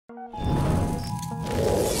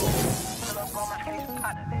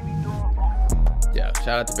Yeah,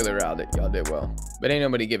 shout out to Billy Rowdick. Y'all did well. But ain't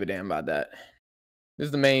nobody give a damn about that. This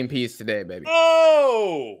is the main piece today, baby.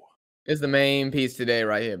 Oh! This is the main piece today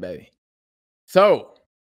right here, baby. So,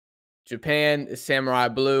 Japan is Samurai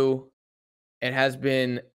Blue. It has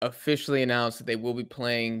been officially announced that they will be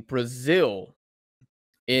playing Brazil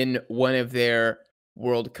in one of their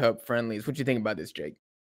World Cup friendlies. What do you think about this, Jake?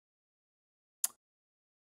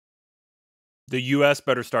 The U.S.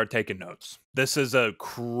 better start taking notes. This is a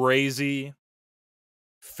crazy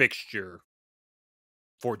fixture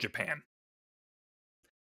for Japan.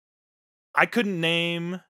 I couldn't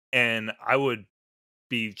name, and I would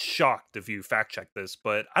be shocked if you fact check this,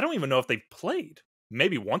 but I don't even know if they've played.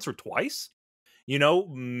 Maybe once or twice. You know,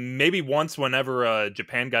 maybe once whenever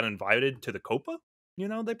Japan got invited to the Copa. You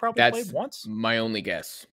know, they probably played once. My only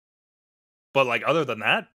guess. But like other than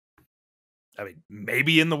that, I mean,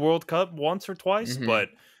 maybe in the World Cup once or twice, but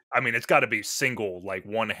I mean, it's got to be single, like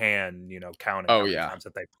one hand, you know, counting how many times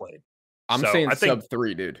that they played. I'm saying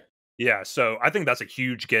sub-3, dude. Yeah, so I think that's a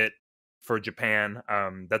huge get for Japan.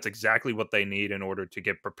 That's exactly what they need in order to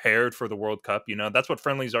get prepared for the World Cup. You know, that's what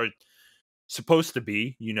friendlies are supposed to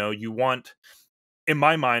be. You know, you want, in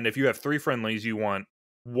my mind, if you have 3 friendlies, you want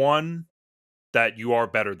one that you are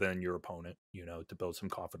better than your opponent, you know, to build some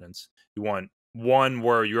confidence. You want one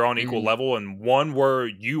where you're on equal level and one where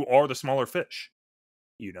you are the smaller fish,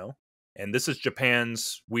 you know? And this is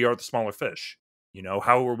Japan's we are the smaller fish. You know,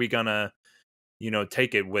 how are we going to, you know,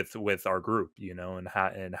 take it with our group, you know,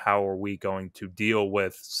 and how are we going to deal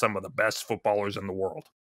with some of the best footballers in the world?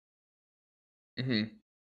 No,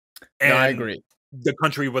 And I agree. The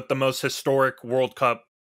country with the most historic World Cup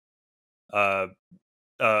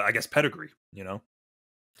I guess pedigree, you know.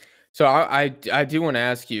 So I do want to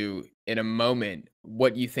ask you in a moment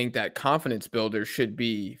what you think that confidence builder should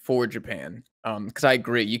be for Japan. Because I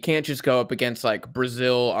agree, you can't just go up against like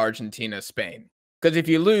Brazil, Argentina, Spain. Because if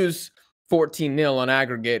you lose 14-0 on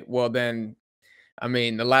aggregate, well then, I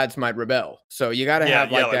mean, the lads might rebel. So you got to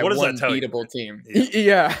have like that one beatable team.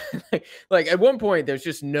 Yeah, like at one point, there's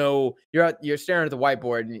just no. You're staring at the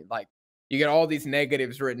whiteboard and like. You get all these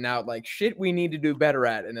negatives written out, like shit we need to do better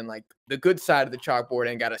at, and then like the good side of the chalkboard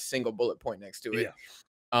ain't got a single bullet point next to it.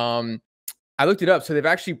 Yeah. I looked it up, so they've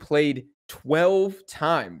actually played 12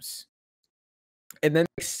 times, and that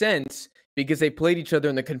makes sense because they played each other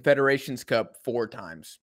in the Confederations Cup 4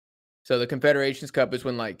 times. So the Confederations Cup is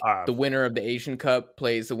when like the winner of the Asian Cup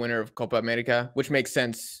plays the winner of Copa America, which makes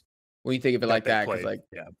sense when you think of it like that, because like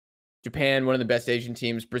Japan, one of the best Asian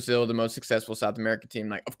teams, Brazil, the most successful South American team.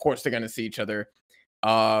 Like, of course, they're going to see each other.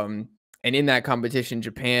 And in that competition,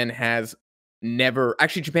 Japan has never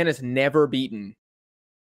beaten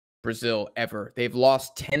Brazil ever. They've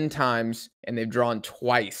lost 10 times and they've drawn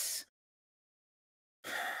twice.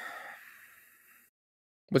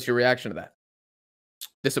 What's your reaction to that?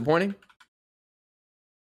 Disappointing?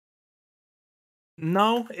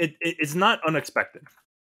 No, it's not unexpected.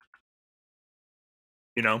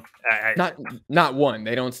 You know, not one.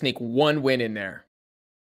 They don't sneak one win in there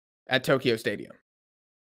at Tokyo Stadium.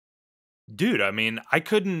 Dude, I mean, I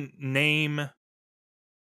couldn't name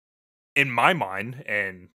in my mind,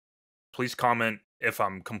 and please comment if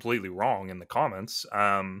I'm completely wrong in the comments.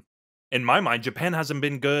 In my mind, Japan hasn't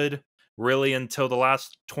been good really until the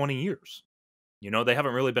last 20 years. You know, they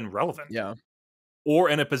haven't really been relevant. Yeah. Or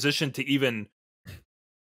in a position to even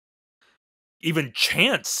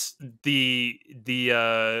chance the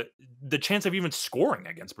chance of even scoring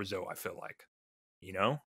against Brazil, I feel like. You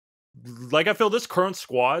know? Like I feel this current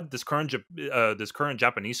squad, this current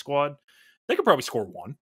Japanese squad, they could probably score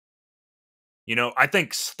 1. You know, I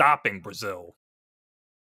think stopping Brazil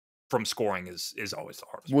from scoring is always the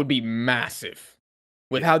hardest. Would be massive.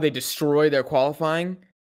 With how they destroy their qualifying.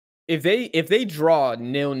 If they draw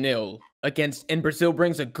 0-0 against and Brazil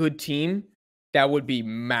brings a good team, that would be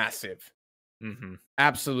massive.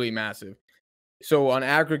 Absolutely massive. So on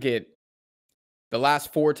aggregate, the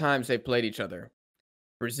last 4 times they played each other,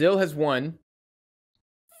 Brazil has won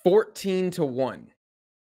 14-1.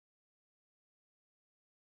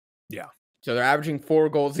 Yeah. So they're averaging 4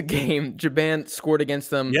 goals a game. Japan scored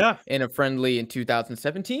against them in a friendly in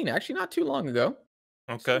 2017. Actually, not too long ago.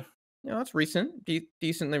 Okay. So, you know, that's recent.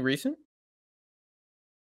 Decently recent.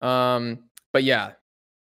 But yeah.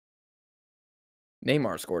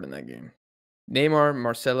 Neymar scored in that game. Neymar,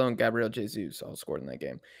 Marcelo, and Gabriel Jesus all scored in that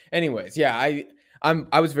game. Anyways, yeah,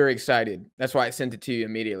 I was very excited. That's why I sent it to you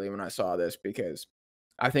immediately when I saw this, because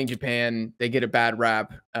I think Japan, they get a bad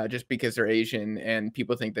rap just because they're Asian and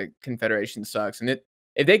people think the Confederation sucks. And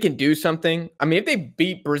if they can do something, I mean, if they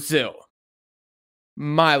beat Brazil,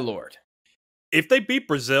 My lord. If they beat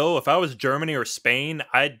Brazil, if I was Germany or Spain,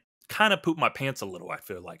 I'd kind of poop my pants a little. I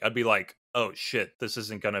feel like I'd be like, "Oh shit, this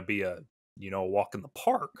isn't gonna be a walk in the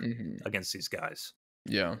park Mhm. against these guys."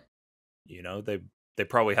 Yeah. They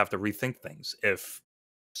probably have to rethink things if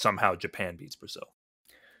somehow Japan beats Brazil.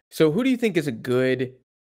 So who do you think is a good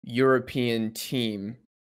European team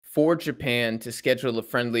for Japan to schedule a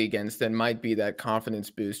friendly against that might be that confidence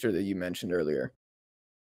booster that you mentioned earlier?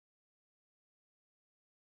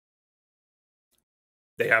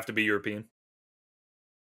 They have to be European.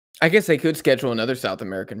 I guess they could schedule another South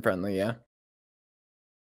American friendly, yeah.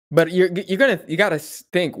 But you gotta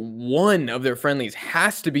think one of their friendlies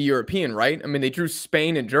has to be European, right? I mean, they drew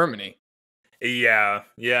Spain and Germany. Yeah,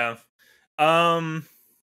 yeah. Um,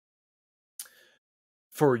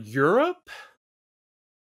 for Europe,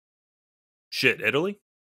 shit, Italy.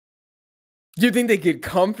 Do you think they could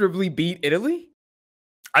comfortably beat Italy?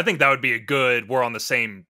 I think that would be a good. We're on the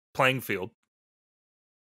same playing field.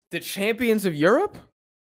 The champions of Europe?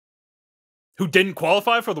 Who didn't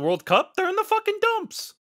qualify for the World Cup? They're in the fucking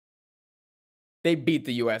dumps. They beat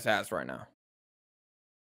the US ass right now.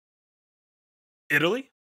 Italy?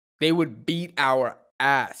 They would beat our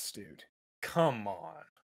ass, dude. Come on.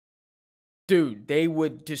 Dude, they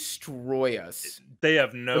would destroy us. They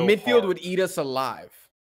have The no midfield heart. would eat us alive.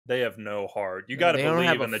 They have no heart. You got to They don't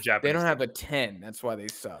have believe a in the they Japanese don't have team. a 10. That's why they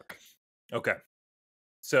suck. Okay.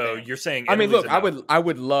 So Damn. you're saying I mean, Italy's look, enough. I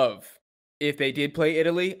would love if they did play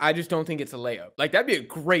Italy. I just don't think it's a layup. Like that'd be a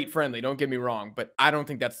great friendly, don't get me wrong, but I don't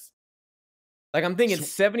think that's like I'm thinking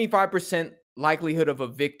Sw 75% likelihood of a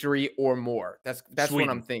victory or more. That's what I'm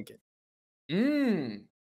Sweden. thinking. Mm,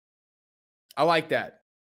 I like that.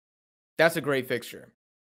 That's a great fixture.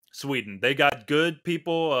 Sweden. They got good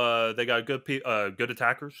people, they got good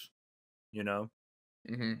attackers, you know.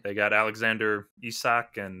 Mhm. They got Alexander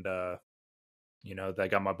Isak and they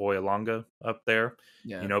got my boy Alonga up there.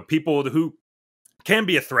 Yeah. People who can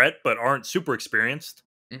be a threat but aren't super experienced.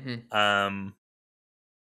 Mhm. Um,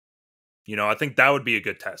 I think that would be a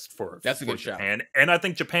good test for That's a for good shout. Japan, and I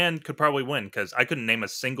think Japan could probably win because I couldn't name a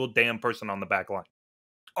single damn person on the back line.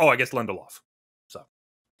 Oh, I guess Lindelof. So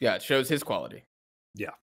Yeah, it shows his quality.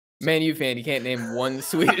 yeah. So Man U fan, you can't name one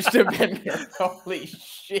Swedish defender. Holy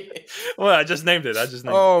shit. well, I just named it. I just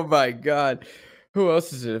named it. Oh my god. Who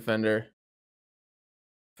else is a defender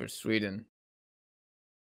for Sweden?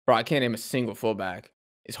 Bro, I can't name a single fullback.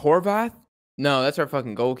 Is Horvath? No, that's our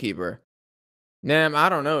fucking goalkeeper. Nah, I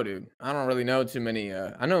don't know, dude. I don't really know too many.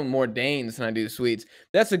 I know more Danes than I do Swedes.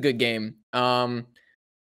 That's a good game.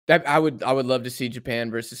 That I would love to see Japan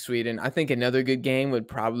versus Sweden. I think another good game would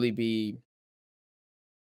probably be.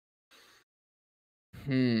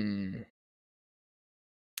 Hmm.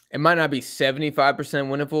 It might not be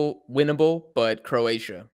 75% winnable, but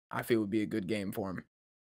Croatia, I feel would be a good game for him.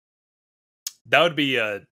 That would be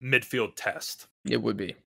a midfield test. It would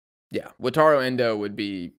be. Yeah. Wataru Endo would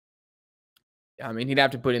be. I mean, he'd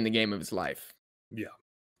have to put in the game of his life Yeah.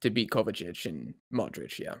 to beat Kovacic and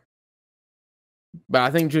Modric, yeah. But I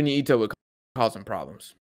think Junya Ito would cause some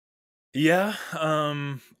problems. Yeah.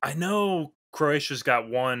 I know Croatia's got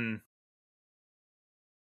one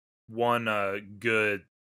good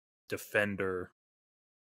defender.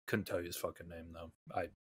 Couldn't tell you his fucking name though. I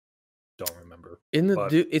don't remember.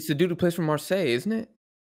 But It's the dude who plays for Marseille, isn't it?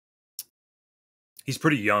 he's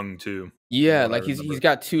pretty young too, from Yeah, what I like he's remember.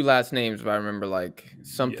 got 2 last names, if I remember, like Yeah.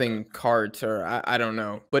 something Cart or I don't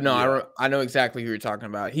know. But no, Yeah. I know exactly who you're talking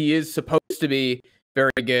about. He is supposed to be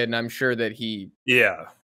very good, and I'm sure that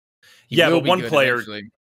Yeah. he Yeah, will but be one good player eventually.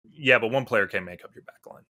 can't make up your back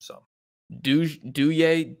line. So Duje,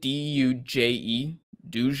 Duje,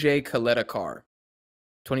 Duje Kaleta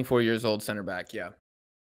 24 years old, center back, yeah.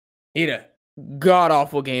 He had a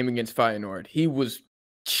god-awful game against Feyenoord. He was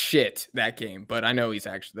shit that game, but I know he's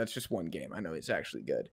actually that's just one game. I know he's actually good.